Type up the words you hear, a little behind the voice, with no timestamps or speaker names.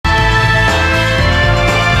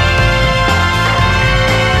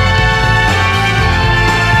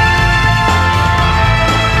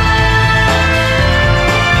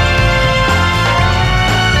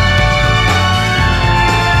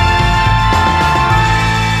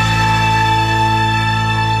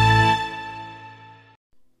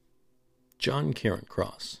John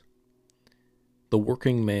Cairncross, the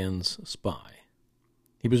working man's spy.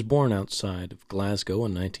 He was born outside of Glasgow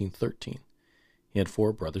in 1913. He had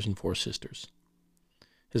 4 brothers and 4 sisters.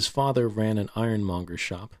 His father ran an ironmonger's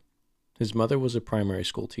shop. His mother was a primary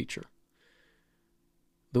school teacher.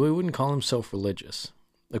 Though he wouldn't call himself religious,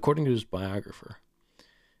 according to his biographer,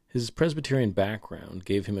 his Presbyterian background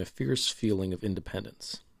gave him a fierce feeling of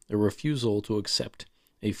independence, a refusal to accept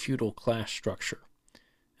a feudal class structure,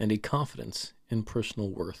 and a confidence in personal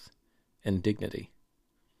worth and dignity.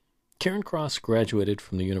 Cairncross graduated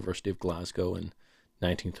from the University of Glasgow in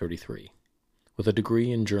 1933 with a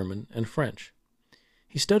degree in German and French.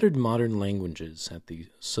 He studied modern languages at the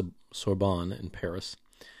Sorbonne in Paris,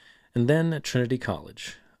 and then at Trinity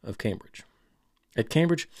College of Cambridge. At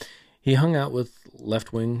Cambridge, he hung out with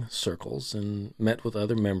left-wing circles and met with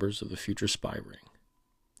other members of the future spy ring.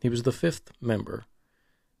 He was the 5th member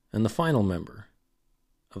and the final member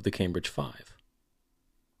of the Cambridge Five.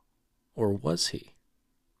 Or was he?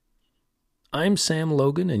 I'm Sam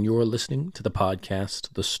Logan, and you're listening to the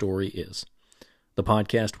podcast The Story Is, the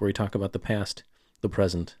podcast where we talk about the past, the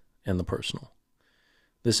present, and the personal.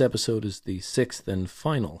 This episode is the 6th and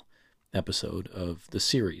final episode of the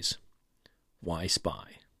series, Why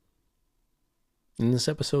Spy? In this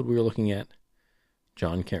episode, we are looking at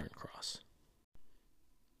John Cairncross.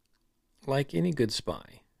 Like any good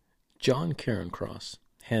spy, John Cairncross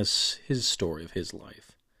has his story of his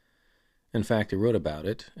life. In fact, he wrote about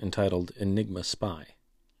it, entitled Enigma Spy.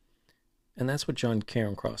 And that's what John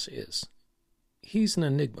Cairncross is. He's an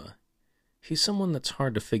enigma. He's someone that's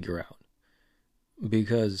hard to figure out,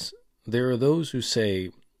 because there are those who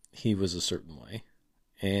say he was a certain way,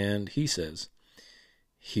 and he says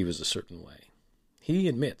he was a certain way. He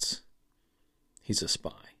admits he's a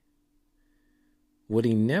spy. What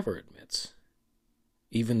he never admits,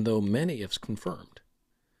 even though many have confirmed,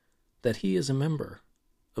 that he is a member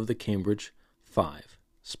of the Cambridge Five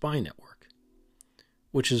spy network,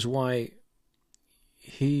 which is why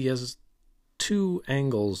he has 2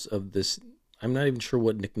 angles of this. I'm not even sure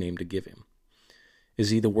what nickname to give him. Is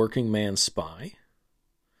he the working man spy?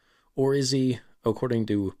 Or is he, according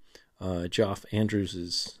to Geoff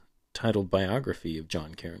Andrews' titled biography of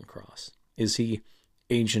John Cairncross, is he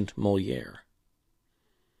Agent Moliere?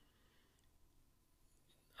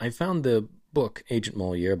 I found the book Agent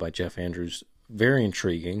Moliere by Geoff Andrews very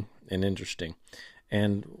intriguing and interesting,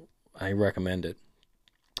 and I recommend it,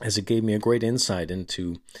 as it gave me a great insight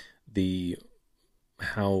into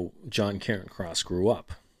how John Cairncross grew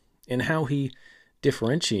up, and how he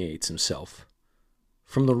differentiates himself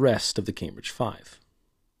from the rest of the Cambridge Five.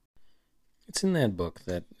 It's in that book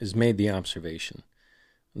that is made the observation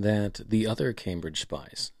that the other Cambridge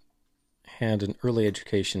spies had an early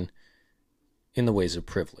education in the ways of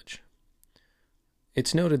privilege.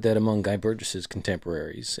 It's noted that among Guy Burgess's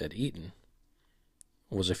contemporaries at Eton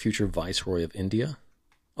was a future Viceroy of India,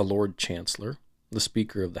 a Lord Chancellor, the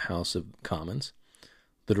Speaker of the House of Commons,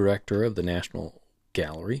 the Director of the National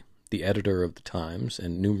Gallery, the Editor of the Times,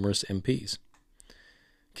 and numerous MPs.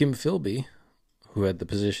 Kim Philby, who had the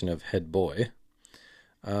position of head boy,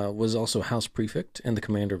 was also House Prefect and the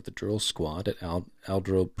commander of the drill squad at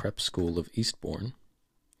Aldro Prep School of Eastbourne,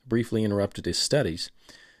 briefly interrupted his studies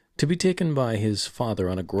to be taken by his father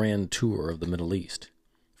on a grand tour of the Middle East,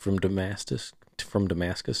 from Damascus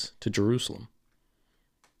to Jerusalem.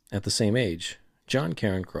 At the same age, John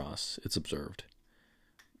Cairncross, it's observed,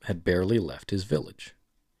 had barely left his village.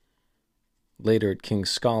 Later at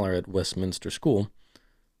King's Scholar at Westminster School,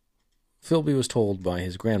 Philby was told by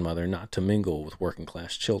his grandmother not to mingle with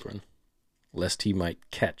working-class children, lest he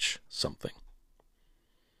might catch something.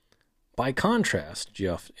 By contrast,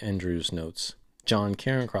 Geoff Andrews notes, John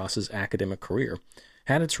Cairncross's academic career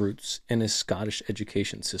had its roots in his Scottish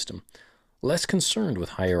education system, less concerned with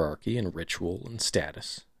hierarchy and ritual and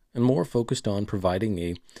status, and more focused on providing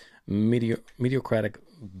a meritocratic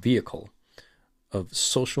vehicle of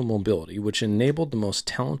social mobility which enabled the most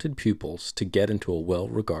talented pupils to get into a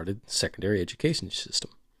well-regarded secondary education system,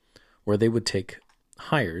 where they would take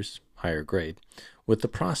higher grade, with the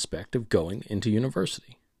prospect of going into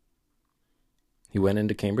university. He went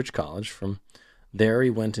into Cambridge College. From there he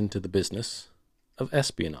went into the business of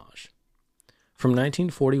espionage. From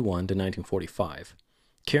 1941 to 1945,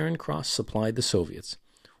 Cairncross supplied the Soviets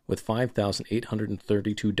with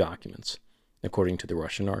 5,832 documents, according to the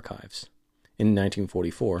Russian archives. In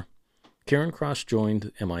 1944, Cairncross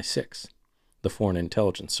joined MI6, the Foreign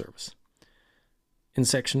Intelligence Service. In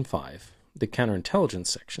Section 5, the Counterintelligence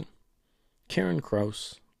Section,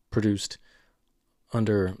 Cairncross produced,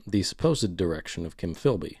 under the supposed direction of Kim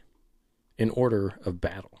Philby, in order of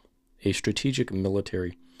battle, a strategic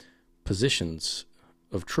military positions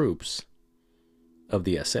of troops of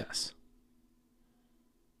the SS.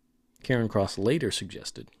 Cairncross later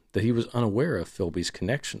suggested that he was unaware of Philby's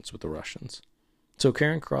connections with the Russians, so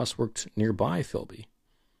Cairncross worked nearby Philby,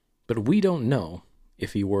 but we don't know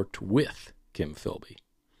if he worked with Kim Philby.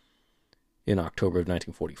 In October of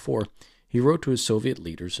 1944, he wrote to his Soviet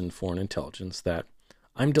leaders in foreign intelligence that,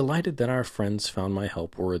 "I'm delighted that our friends found my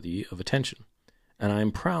help worthy of attention, and I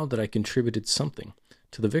am proud that I contributed something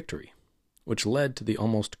to the victory, which led to the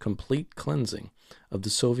almost complete cleansing of the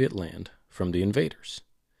Soviet land from the invaders."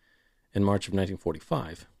 In March of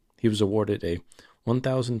 1945, he was awarded a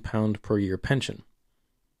 £1,000 per year pension,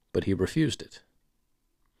 but he refused it.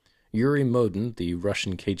 Yuri Modin, the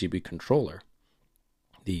Russian KGB controller,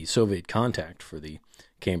 the Soviet contact for the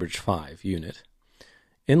Cambridge 5 unit,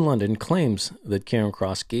 in London claims that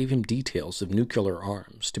Cairncross gave him details of nuclear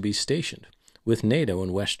arms to be stationed with NATO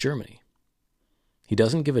in West Germany. He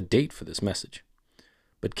doesn't give a date for this message,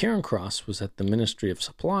 but Cairncross was at the Ministry of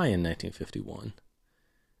Supply in 1951,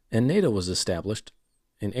 and NATO was established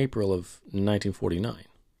in April of 1949.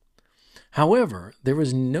 However, there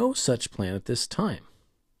was no such plan at this time,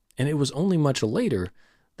 and it was only much later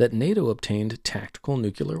that NATO obtained tactical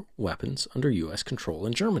nuclear weapons under U.S. control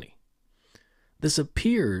in Germany. This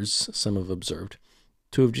appears, some have observed,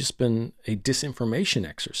 to have just been a disinformation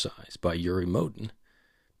exercise by Yuri Modin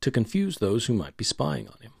to confuse those who might be spying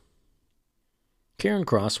on him.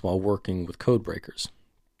 Cairncross, while working with codebreakers,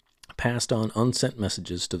 passed on unsent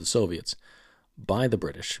messages to the Soviets by the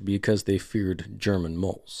British because they feared German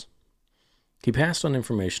moles. He passed on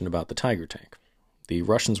information about the Tiger tank. The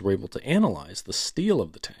Russians were able to analyze the steel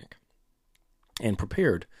of the tank and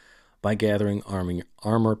prepared by gathering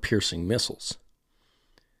armor-piercing missiles.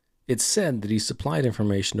 It's said that he supplied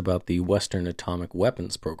information about the Western Atomic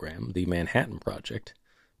Weapons Program, the Manhattan Project,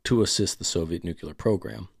 to assist the Soviet nuclear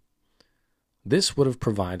program. This would have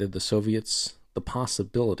provided the Soviets the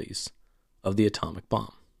possibilities of the atomic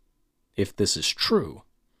bomb. If this is true,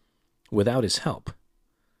 without his help,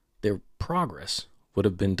 their progress would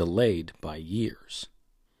have been delayed by years.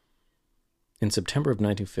 In September of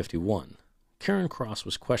 1951, Cairncross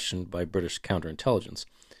was questioned by British counterintelligence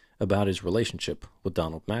about his relationship with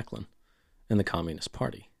Donald Macklin and the Communist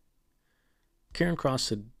Party. Cairncross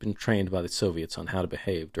had been trained by the Soviets on how to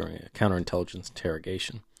behave during a counterintelligence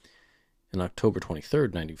interrogation. On October 23,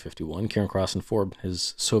 1951, Cairncross informed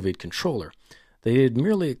his Soviet controller that he had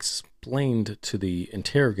merely explained to the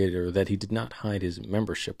interrogator that he did not hide his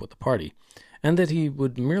membership with the party, and that he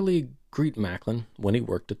would merely greet Macklin when he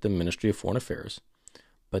worked at the Ministry of Foreign Affairs,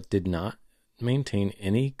 but did not maintain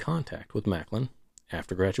any contact with Macklin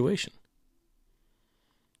after graduation.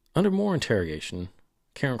 Under more interrogation,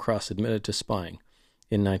 Cairncross admitted to spying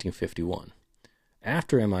in 1951,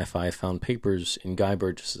 after MI5 found papers in Guy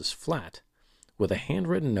Burgess's flat with a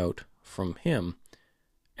handwritten note from him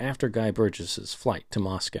after Guy Burgess's flight to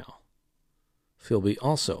Moscow. Philby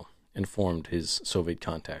also informed his Soviet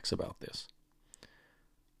contacts about this.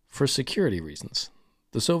 For security reasons,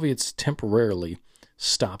 the Soviets temporarily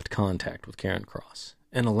stopped contact with Cairncross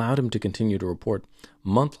and allowed him to continue to report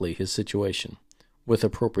monthly his situation with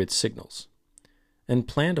appropriate signals, and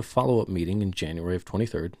planned a follow-up meeting in January of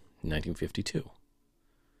 23rd, 1952.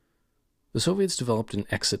 The Soviets developed an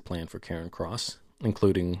exit plan for Cairncross,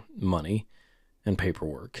 including money and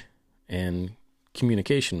paperwork and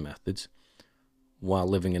communication methods while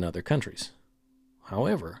living in other countries.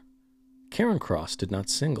 However, Cairncross did not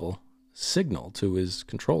signal to his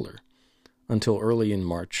controller until early in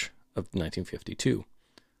March of 1952,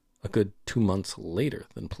 a good 2 months later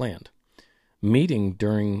than planned, meeting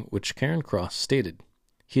during which Cairncross stated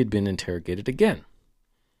he had been interrogated again.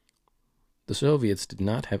 The Soviets did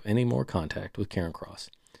not have any more contact with Cairncross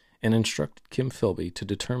and instructed Kim Philby to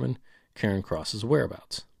determine Cairncross's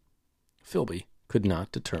whereabouts. Philby could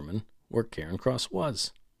not determine where Cairncross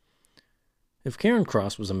was. If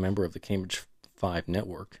Cairncross was a member of the Cambridge 5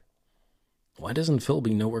 network, why doesn't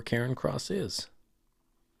Philby know where Cairncross is?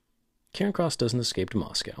 Cairncross doesn't escape to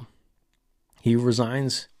Moscow. He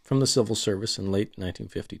resigns from the civil service in late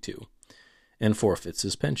 1952 and forfeits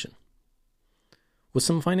his pension. With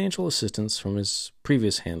some financial assistance from his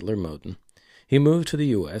previous handler, Modin, he moved to the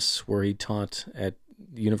U.S., where he taught at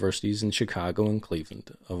universities in Chicago and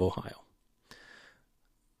Cleveland of Ohio.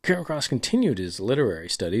 Cairncross continued his literary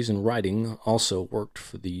studies and writing, also worked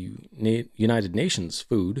for the United Nations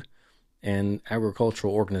Food and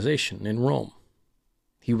Agricultural Organization in Rome.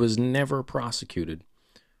 He was never prosecuted,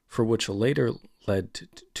 for which later led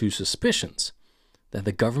to suspicions that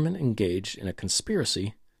the government engaged in a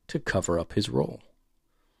conspiracy to cover up his role.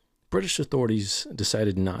 British authorities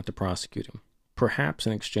decided not to prosecute him, perhaps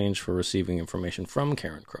in exchange for receiving information from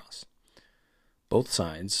Cairncross. Both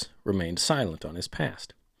sides remained silent on his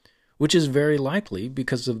past, which is very likely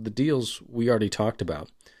because of the deals we already talked about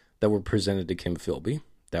that were presented to Kim Philby,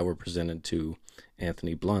 that were presented to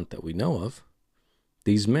Anthony Blunt that we know of.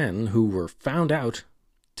 These men who were found out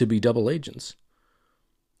to be double agents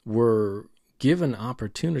were given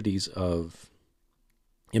opportunities of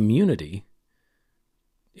immunity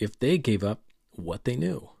if they gave up what they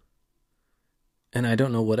knew. And I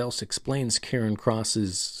don't know what else explains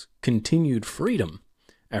Cairncross's continued freedom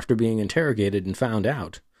after being interrogated and found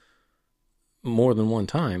out more than one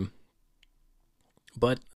time.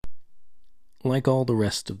 But like all the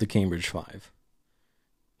rest of the Cambridge Five,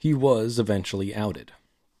 he was eventually outed.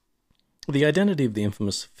 The identity of the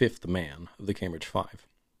infamous fifth man of the Cambridge Five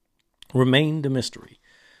remained a mystery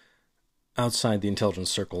outside the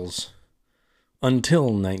intelligence circles until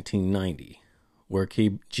 1990, where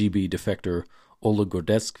KGB defector Oleg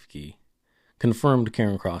Gordetsky confirmed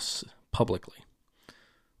Cairncross publicly.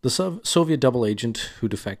 The Soviet double agent who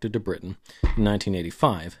defected to Britain in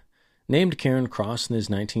 1985 named Cairncross in his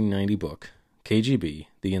 1990 book, KGB,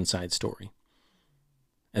 The Inside Story,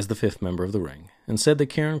 as the fifth member of the ring, and said that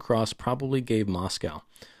Cairncross probably gave Moscow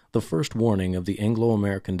the first warning of the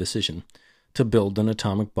Anglo-American decision to build an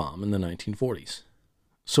atomic bomb in the 1940s.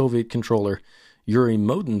 Soviet controller Yuri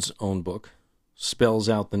Modin's own book spells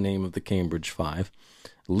out the name of the Cambridge Five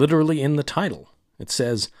literally in the title. It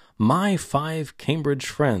says, "My 5 Cambridge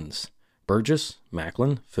friends, Burgess,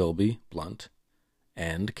 Macklin, Philby, Blunt,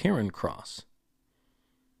 and Cairncross."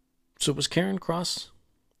 So was Cairncross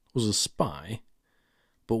was a spy,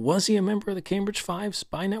 but was he a member of the Cambridge Five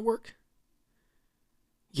spy network?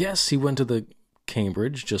 Yes, he went to the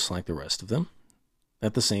Cambridge just like the rest of them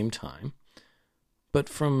at the same time, but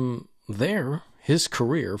from there, his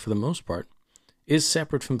career, for the most part, is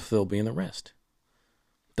separate from Philby and the rest,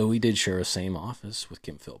 though he did share a same office with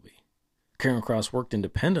Kim Philby. Cairncross worked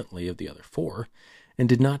independently of the other 4 and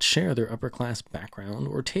did not share their upper-class background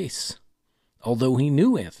or tastes, although he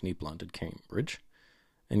knew Anthony Blunt at Cambridge,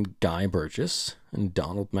 and Guy Burgess, and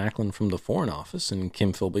Donald Macklin from the Foreign Office, and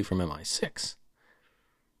Kim Philby from MI6.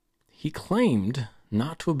 He claimed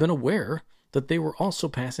not to have been aware that they were also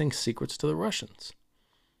passing secrets to the Russians.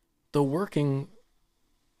 Though working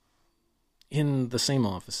in the same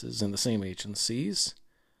offices and the same agencies,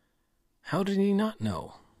 how did he not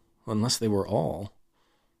know? Unless they were all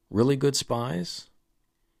really good spies?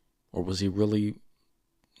 Or was he really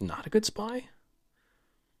not a good spy?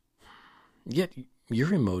 Yet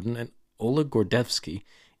Yuri Modin and Oleg Gordetsky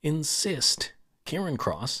insist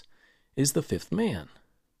Cairncross is the fifth man.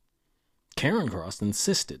 Cairncross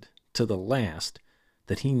insisted to the last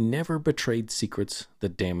that he never betrayed secrets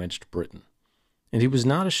that damaged Britain, and he was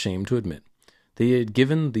not ashamed to admit that he had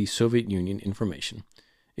given the Soviet Union information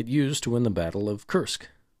it used to win the Battle of Kursk.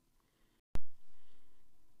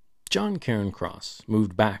 John Cairncross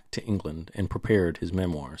moved back to England and prepared his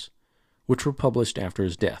memoirs, which were published after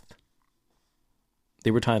his death.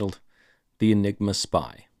 They were titled The Enigma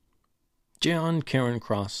Spy. John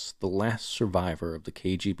Cairncross, the last survivor of the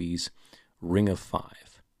KGB's Ring of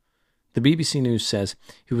Five. The BBC News says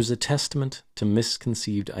he was a testament to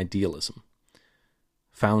misconceived idealism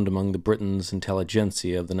found among the Britain's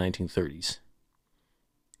intelligentsia of the 1930s,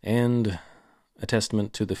 and a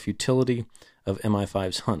testament to the futility of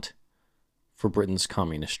MI5's hunt for Britain's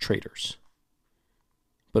communist traitors.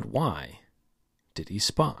 But why did he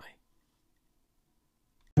spy?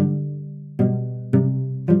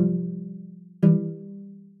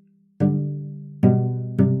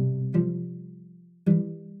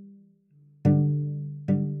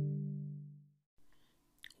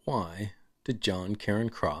 Why did John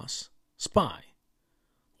Cairncross spy?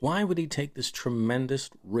 Why would he take this tremendous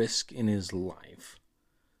risk in his life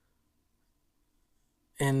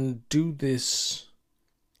and do this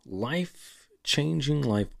life-changing,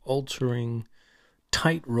 life-altering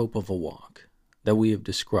tightrope of a walk that we have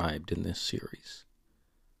described in this series?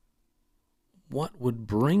 What would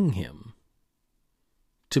bring him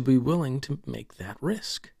to be willing to make that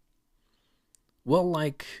risk? Well,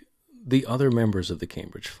 like the other members of the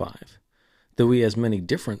Cambridge Five, though he has many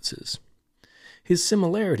differences, his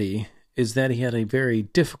similarity is that he had a very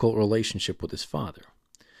difficult relationship with his father.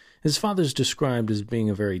 His father is described as being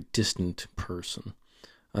a very distant person,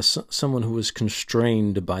 someone who was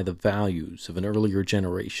constrained by the values of an earlier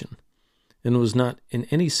generation, and was not in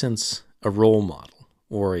any sense a role model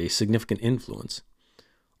or a significant influence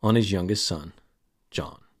on his youngest son,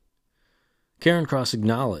 John. Cairncross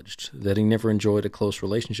acknowledged that he never enjoyed a close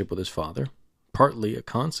relationship with his father, partly a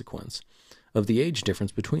consequence of the age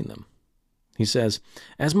difference between them. He says,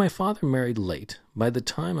 "As my father married late, by the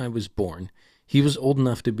time I was born, he was old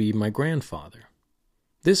enough to be my grandfather.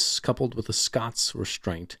 This, coupled with a Scots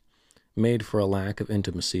restraint, made for a lack of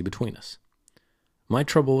intimacy between us. My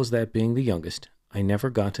trouble was that, being the youngest, I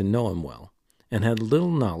never got to know him well, and had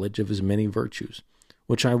little knowledge of his many virtues,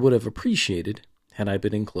 which I would have appreciated had I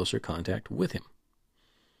been in closer contact with him."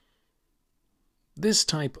 This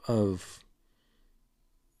type of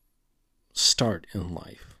start in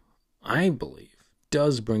life, I believe,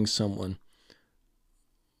 does bring someone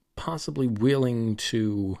possibly willing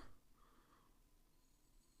to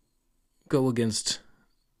go against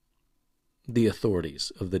the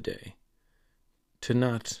authorities of the day, to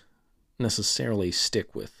not necessarily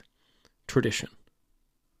stick with tradition,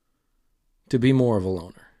 to be more of a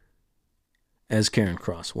loner, as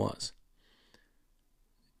Cairncross was.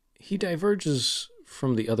 He diverges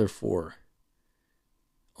from the other four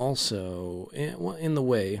also in the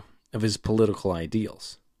way of his political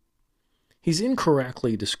ideals. He's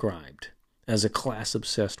incorrectly described as a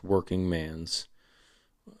class-obsessed working man's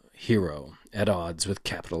hero at odds with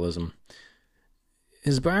capitalism.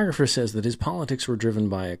 His biographer says that his politics were driven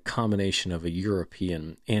by a combination of a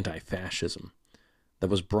European anti-fascism that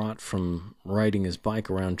was brought from riding his bike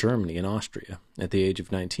around Germany and Austria at the age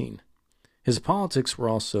of 19. His politics were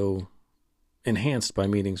also enhanced by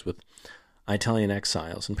meetings with Italian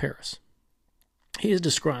exiles in Paris. He is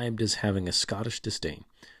described as having a Scottish disdain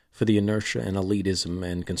for the inertia and elitism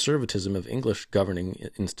and conservatism of English governing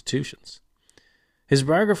institutions. His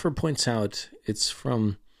biographer points out it's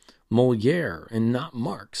from Molière and not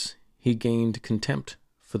Marx he gained contempt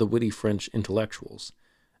for the witty French intellectuals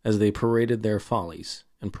as they paraded their follies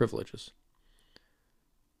and privileges.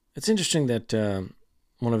 It's interesting that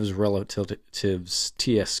one of his relatives,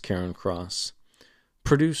 T.S. Cairncross,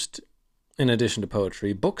 produced, in addition to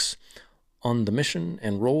poetry, books on the mission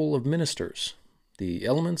and role of ministers, the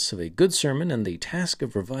elements of a good sermon, and the task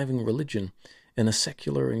of reviving religion in a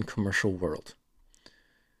secular and commercial world.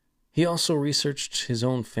 He also researched his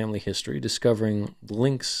own family history, discovering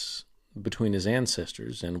links between his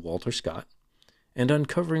ancestors and Walter Scott, and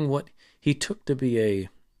uncovering what he took to be a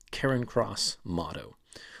Cairncross motto,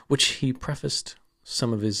 which he prefaced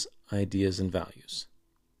some of his ideas and values.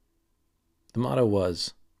 The motto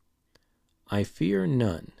was, "I fear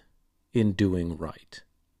none in doing right."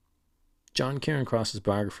 John Cairncross's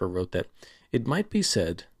biographer wrote that it might be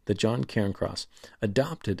said that John Cairncross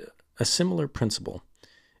adopted a similar principle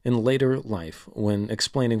in later life when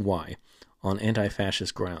explaining why, on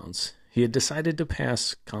anti-fascist grounds, he had decided to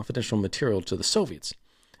pass confidential material to the Soviets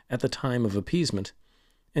at the time of appeasement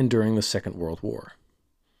and during the Second World War.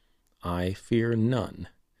 I fear none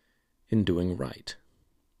in doing right.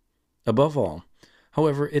 Above all,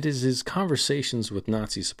 however, it is his conversations with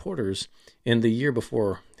Nazi supporters in the year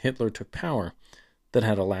before Hitler took power that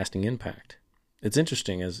had a lasting impact. It's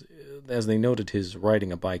interesting, as they noted his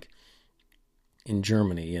riding a bike in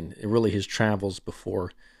Germany and really his travels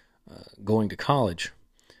before going to college.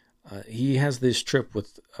 He has this trip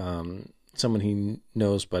with someone he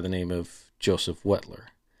knows by the name of Joseph Wettler,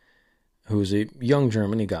 who's a young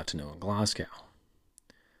German he got to know in Glasgow.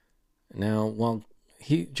 Now, while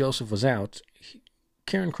Joseph was out,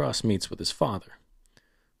 Cairncross meets with his father,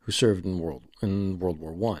 who served in World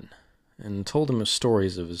War I, and told him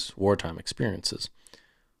stories of his wartime experiences,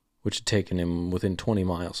 which had taken him within 20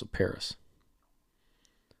 miles of Paris.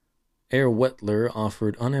 Herr Wettler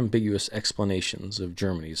offered unambiguous explanations of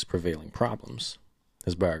Germany's prevailing problems,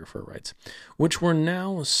 his biographer writes, which were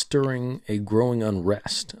now stirring a growing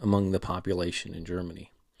unrest among the population in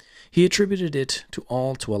Germany. He attributed it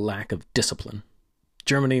all to a lack of discipline.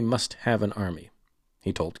 Germany must have an army,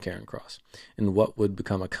 he told Cairncross, in what would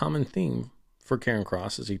become a common theme for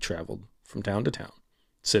Cairncross as he traveled from town to town,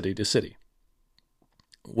 city to city.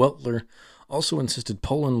 Wettler also insisted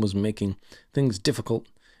Poland was making things difficult,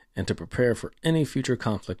 and to prepare for any future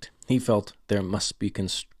conflict, he felt there must be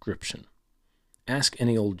conscription. Ask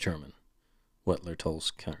any old German, Wettler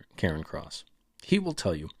tells Cairncross. He will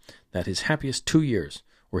tell you that his happiest 2 years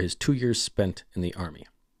were his 2 years spent in the army.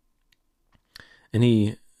 And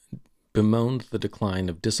he bemoaned the decline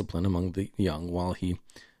of discipline among the young while he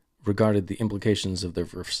regarded the implications of the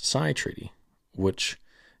Versailles Treaty, which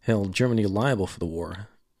held Germany liable for the war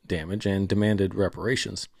damage and demanded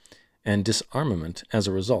reparations and disarmament as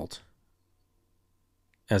a result,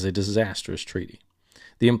 as a disastrous treaty.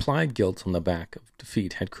 The implied guilt on the back of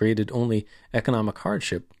defeat had created only economic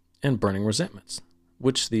hardship and burning resentments,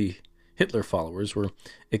 which the Hitler followers were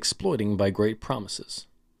exploiting by great promises.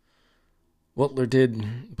 Wettler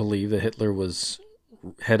did believe that Hitler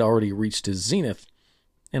had already reached his zenith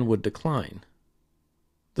and would decline.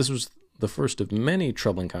 This was the first of many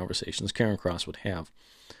troubling conversations Cairncross would have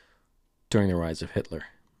during the rise of Hitler.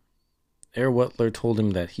 Herr Wettler told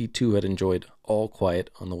him that he too had enjoyed all quiet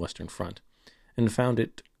on the Western Front, and found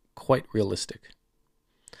it quite realistic.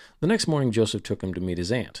 The next morning Joseph took him to meet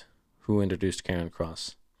his aunt, who introduced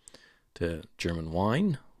Cairncross to German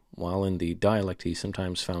wine, while in the dialect he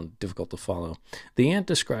sometimes found difficult to follow. The aunt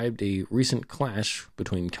described a recent clash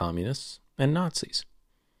between communists and Nazis.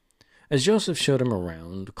 As Joseph showed him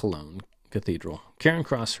around Cologne Cathedral,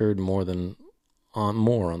 Cairncross heard more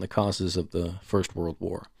on the causes of the First World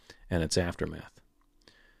War and its aftermath.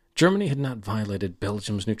 Germany had not violated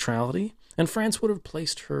Belgium's neutrality, and France would have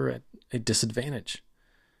placed her at a disadvantage.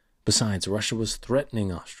 Besides, Russia was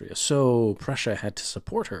threatening Austria, so Prussia had to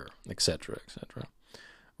support her, etc., etc.,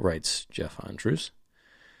 writes Jeff Andrews.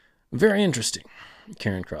 Very interesting,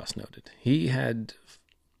 Cairncross noted. He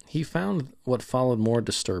found what followed more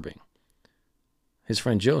disturbing. His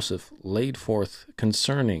friend Joseph laid forth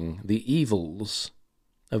concerning the evils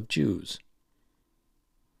of Jews.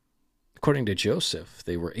 According to Joseph,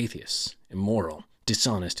 they were atheists, immoral,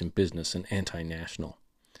 dishonest in business, and anti-national.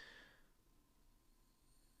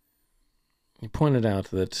 He pointed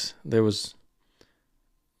out that there was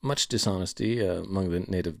much dishonesty among the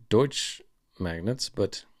native Deutsch magnates,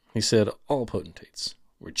 but he said all potentates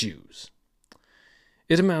were Jews.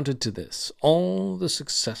 It amounted to this: all the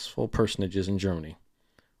successful personages in Germany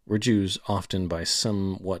were Jews, often by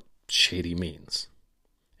somewhat shady means.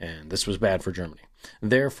 And this was bad for Germany.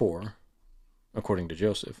 Therefore, according to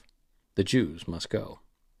Joseph, the Jews must go.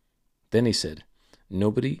 Then he said,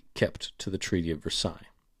 nobody kept to the Treaty of Versailles.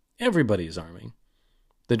 Everybody is arming.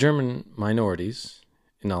 The German minorities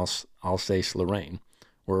in Alsace-Lorraine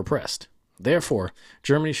were oppressed. Therefore,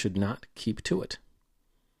 Germany should not keep to it.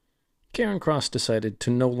 Cairncross decided to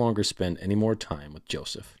no longer spend any more time with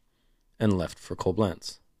Joseph and left for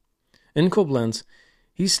Koblenz. In Koblenz,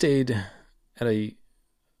 he stayed at a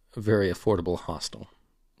very affordable hostel,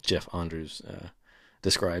 Jeff Andrews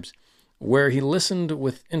describes, where he listened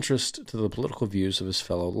with interest to the political views of his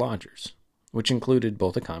fellow lodgers, which included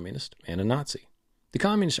both a communist and a Nazi. The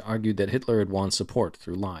communists argued that Hitler had won support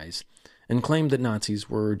through lies and claimed that Nazis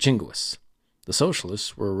were jingoists. The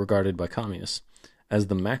socialists were regarded by communists as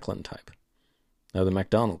the Macklin type, the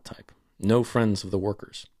MacDonald type, no friends of the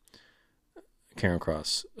workers,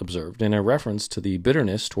 Cairncross observed, in a reference to the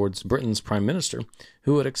bitterness towards Britain's prime minister,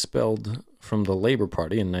 who had expelled from the Labour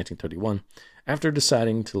Party in 1931 after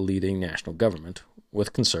deciding to lead a national government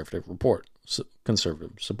with conservative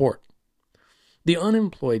support. The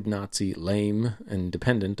unemployed Nazi, lame and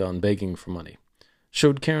dependent on begging for money,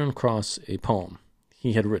 showed Cairncross a poem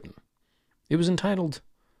he had written. It was entitled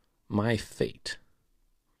My Fate.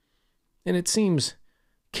 And it seems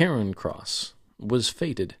Cairncross was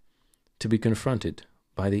fated to be confronted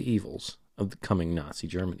by the evils of the coming Nazi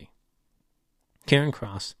Germany.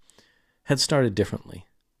 Cairncross had started differently,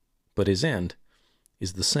 but his end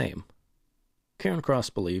is the same.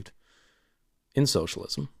 Cairncross believed in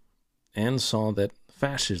socialism and saw that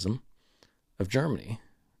fascism of Germany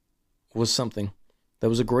was something that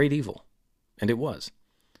was a great evil, and it was,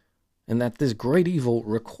 and that this great evil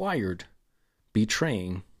required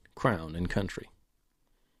betraying crown and country.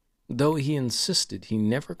 Though he insisted he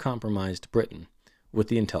never compromised Britain with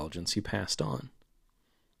the intelligence he passed on.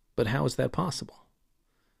 But how is that possible?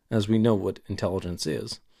 As we know what intelligence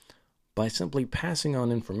is, by simply passing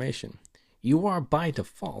on information, you are by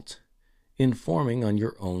default informing on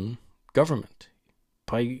your own government.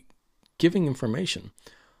 By giving information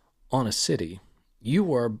on a city,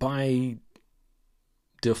 you are by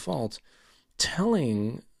default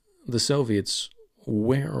telling the Soviets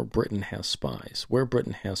where Britain has spies, where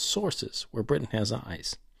Britain has sources, where Britain has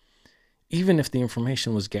eyes. Even if the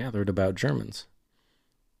information was gathered about Germans,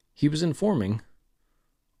 he was informing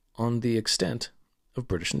on the extent of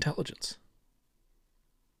British intelligence.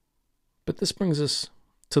 But this brings us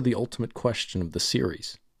to the ultimate question of the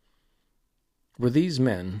series. Were these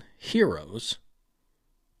men heroes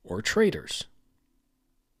or traitors?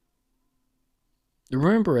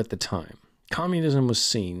 Remember, at the time, communism was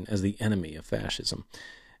seen as the enemy of fascism,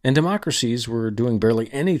 and democracies were doing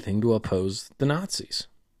barely anything to oppose the Nazis.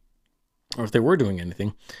 Or if they were doing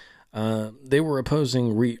anything, they were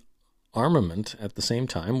opposing rearmament at the same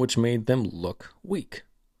time, which made them look weak.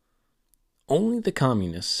 Only the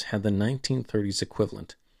communists had the 1930s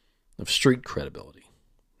equivalent of street credibility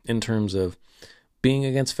in terms of being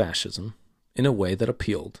against fascism in a way that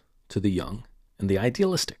appealed to the young and the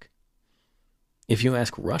idealistic. If you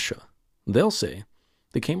ask Russia, they'll say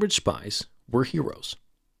the Cambridge spies were heroes.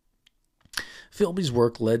 Philby's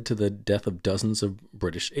work led to the death of dozens of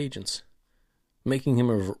British agents. making him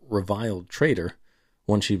a reviled traitor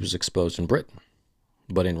once he was exposed in Britain.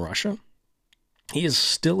 But in Russia, he is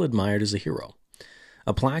still admired as a hero.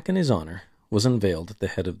 A plaque in his honor was unveiled at the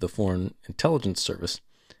head of the Foreign Intelligence Service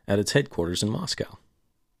at its headquarters in Moscow.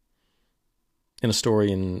 In a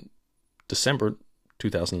story in December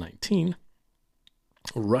 2019,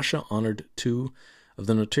 Russia honored two of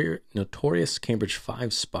the notorious Cambridge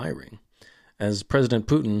 5 spy ring as President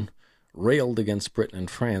Putin railed against Britain and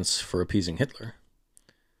France for appeasing Hitler.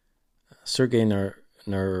 Sergei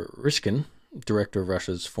Narishkin, director of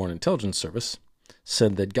Russia's Foreign Intelligence Service,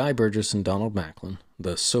 said that Guy Burgess and Donald Macklin,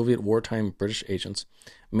 the Soviet wartime British agents,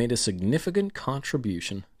 made a significant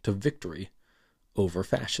contribution to victory over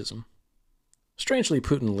fascism. Strangely,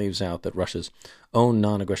 Putin leaves out that Russia's own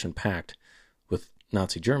non-aggression pact with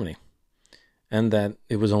Nazi Germany, and that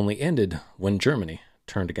it was only ended when Germany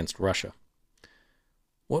turned against Russia.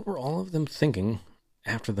 What were all of them thinking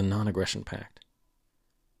after the non-aggression pact?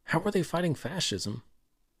 How were they fighting fascism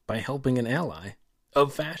by helping an ally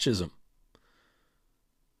of fascism?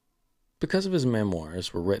 Because of his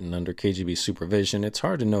memoirs were written under KGB supervision, it's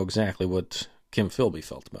hard to know exactly what Kim Philby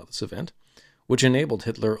felt about this event, which enabled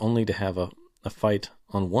Hitler only to have a fight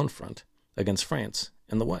on one front against France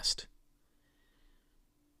and the West.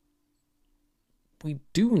 We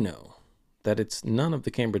do know that it's none of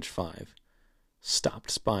the Cambridge 5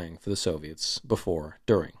 stopped spying for the Soviets before,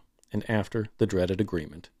 during, and after the dreaded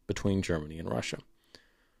agreement between Germany and Russia.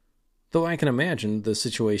 Though I can imagine the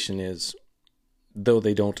situation is, though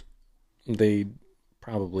they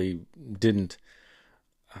probably didn't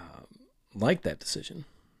like that decision.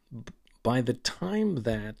 By the time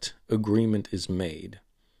that agreement is made,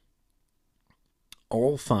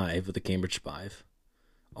 all five of the Cambridge 5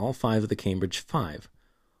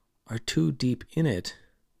 are too deep in it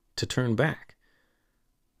to turn back.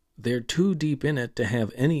 They're too deep in it to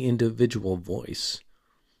have any individual voice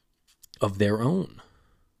of their own.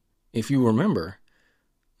 If you remember,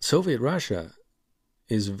 Soviet Russia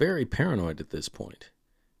is very paranoid at this point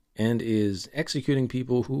and is executing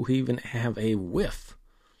people who even have a whiff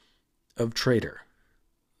of traitor.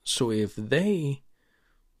 So if they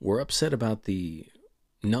were upset about the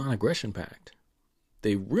non-aggression pact,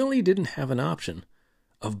 they really didn't have an option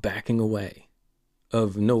of backing away,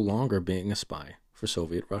 of no longer being a spy for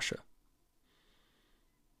Soviet Russia.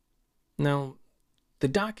 Now, the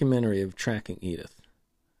documentary of Tracking Edith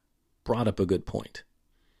brought up a good point.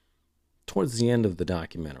 Towards the end of the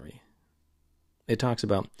documentary, it talks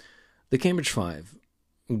about the Cambridge 5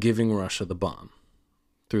 giving Russia the bomb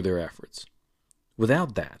through their efforts.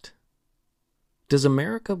 Without that, does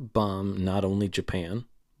America bomb not only Japan,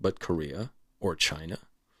 but Korea or China?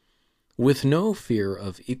 With no fear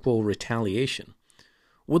of equal retaliation,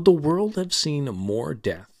 would the world have seen more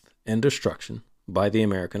death and destruction by the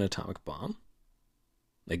American atomic bomb?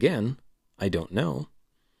 Again, I don't know,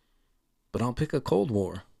 but I'll pick a Cold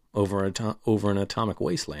War over an atomic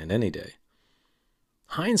wasteland any day.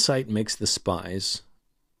 Hindsight makes the spies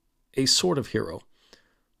a sort of hero,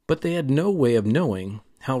 but they had no way of knowing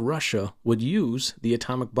how Russia would use the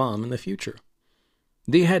atomic bomb in the future.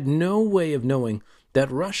 They had no way of knowing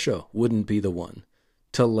that Russia wouldn't be the one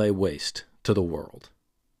to lay waste to the world.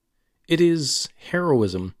 It is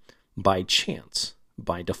heroism by chance,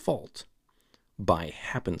 by default, by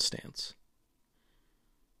happenstance.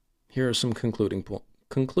 Here are some concluding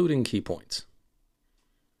key points.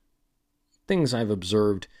 Things I've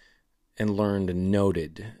observed and learned and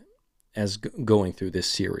noted as going through this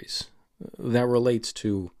series that relates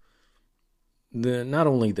to not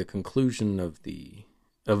only the conclusion of the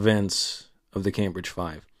events of the Cambridge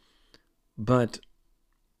 5, but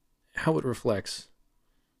how it reflects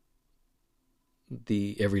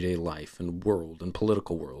the everyday life and world and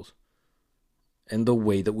political world and the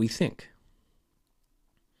way that we think.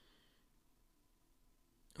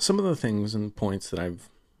 Some of the things and points that I've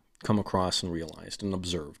come across and realized and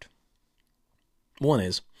observed. One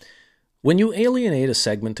is, when you alienate a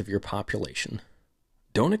segment of your population,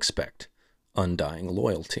 don't expect undying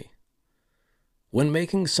loyalty. When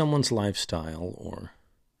making someone's lifestyle or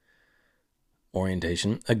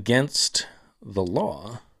orientation against the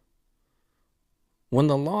law, when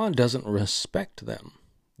the law doesn't respect them,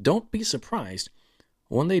 don't be surprised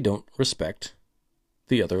when they don't respect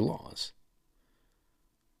the other laws.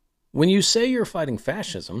 When you say you're fighting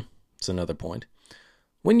fascism, it's another point.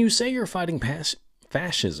 When you say you're fighting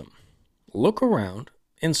fascism, look around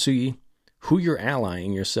and see who you're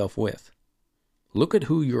allying yourself with. Look at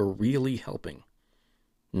who you're really helping,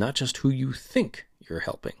 not just who you think you're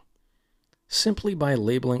helping. Simply by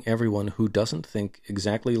labeling everyone who doesn't think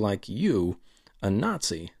exactly like you a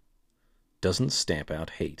Nazi doesn't stamp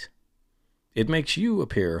out hate. It makes you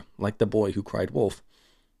appear like the boy who cried wolf,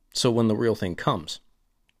 so when the real thing comes,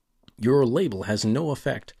 your label has no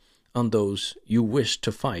effect on those you wish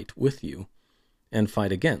to fight with you and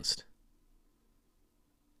fight against,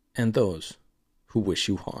 and those who wish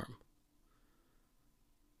you harm.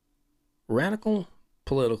 Radical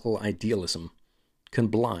political idealism can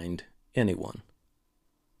blind anyone.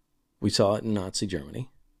 We saw it in Nazi Germany,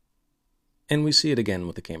 and we see it again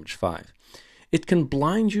with the Cambridge Five. It can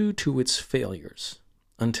blind you to its failures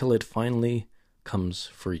until it finally comes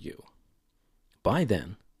for you. By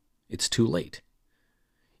then, it's too late.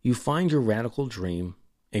 You find your radical dream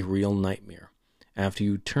a real nightmare after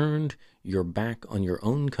you turned your back on your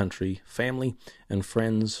own country, family, and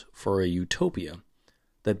friends for a utopia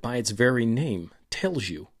that by its very name tells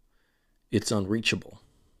you it's unreachable.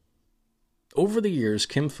 Over the years,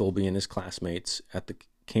 Kim Philby and his classmates at the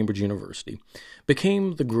Cambridge University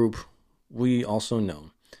became the group we also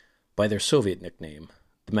know by their Soviet nickname,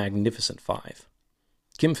 the Magnificent Five.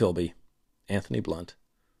 Kim Philby, Anthony Blunt,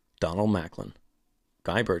 Donald Macklin,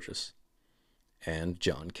 Guy Burgess, and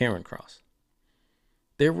John Cairncross.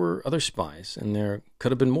 There were other spies, and there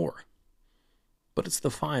could have been more, but it's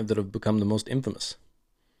the five that have become the most infamous.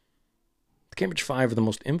 The Cambridge Five are the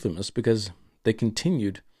most infamous because they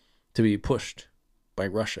continued to be pushed by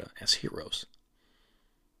Russia as heroes.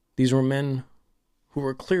 These were men who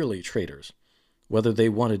were clearly traitors, whether they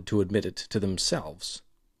wanted to admit it to themselves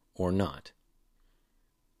or not.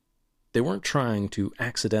 They weren't trying to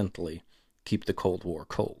accidentally keep the Cold War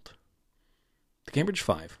cold. The Cambridge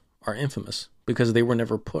Five are infamous because they were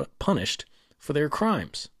never punished for their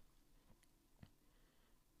crimes.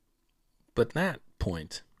 But that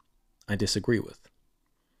point I disagree with.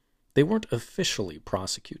 They weren't officially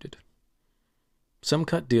prosecuted. Some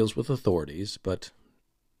cut deals with authorities, but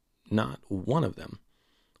not one of them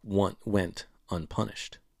went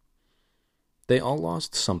unpunished. They all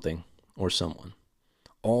lost something or someone.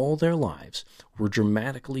 All their lives were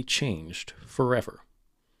dramatically changed forever.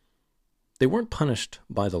 They weren't punished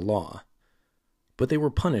by the law, but they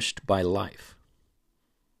were punished by life.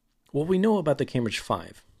 What we know about the Cambridge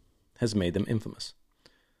Five has made them infamous.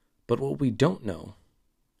 But what we don't know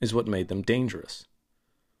is what made them dangerous.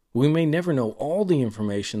 We may never know all the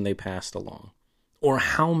information they passed along, or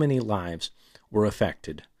how many lives were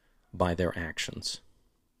affected by their actions.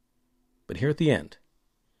 But here at the end,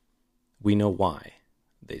 we know why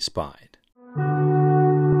they spied.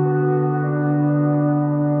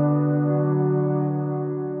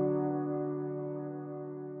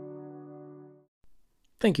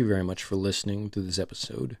 Thank you very much for listening to this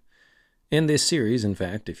episode, and this series, in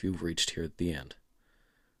fact, if you've reached here at the end.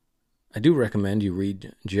 I do recommend you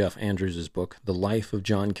read Jeff Andrews' book, The Life of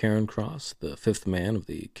John Cairncross, the fifth man of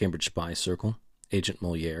the Cambridge Spy Circle, Agent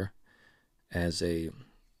Moliere, as a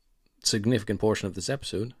significant portion of this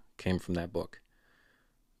episode came from that book.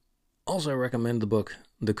 Also, I recommend the book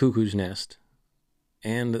The Cuckoo's Nest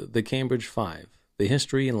and The Cambridge Five, The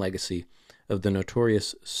History and Legacy of the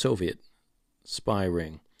Notorious Soviet Spy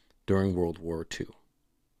Ring During World War II,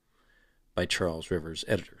 by Charles Rivers,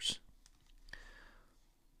 editors.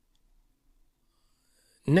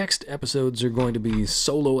 Next episodes are going to be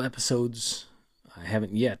solo episodes. I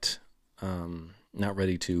haven't yet, not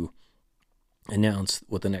ready to announce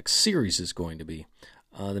what the next series is going to be.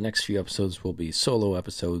 The next few episodes will be solo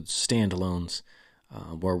episodes, standalones,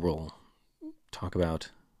 where we'll talk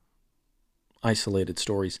about isolated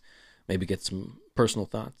stories, maybe get some personal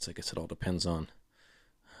thoughts. I guess it all depends on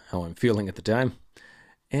how I'm feeling at the time.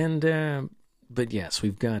 And, but yes,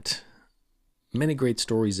 we've got many great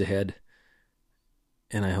stories ahead,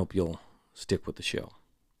 and I hope you'll stick with the show.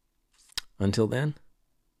 Until then,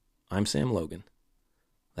 I'm Sam Logan.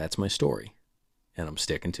 That's my story, and I'm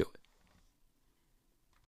sticking to it.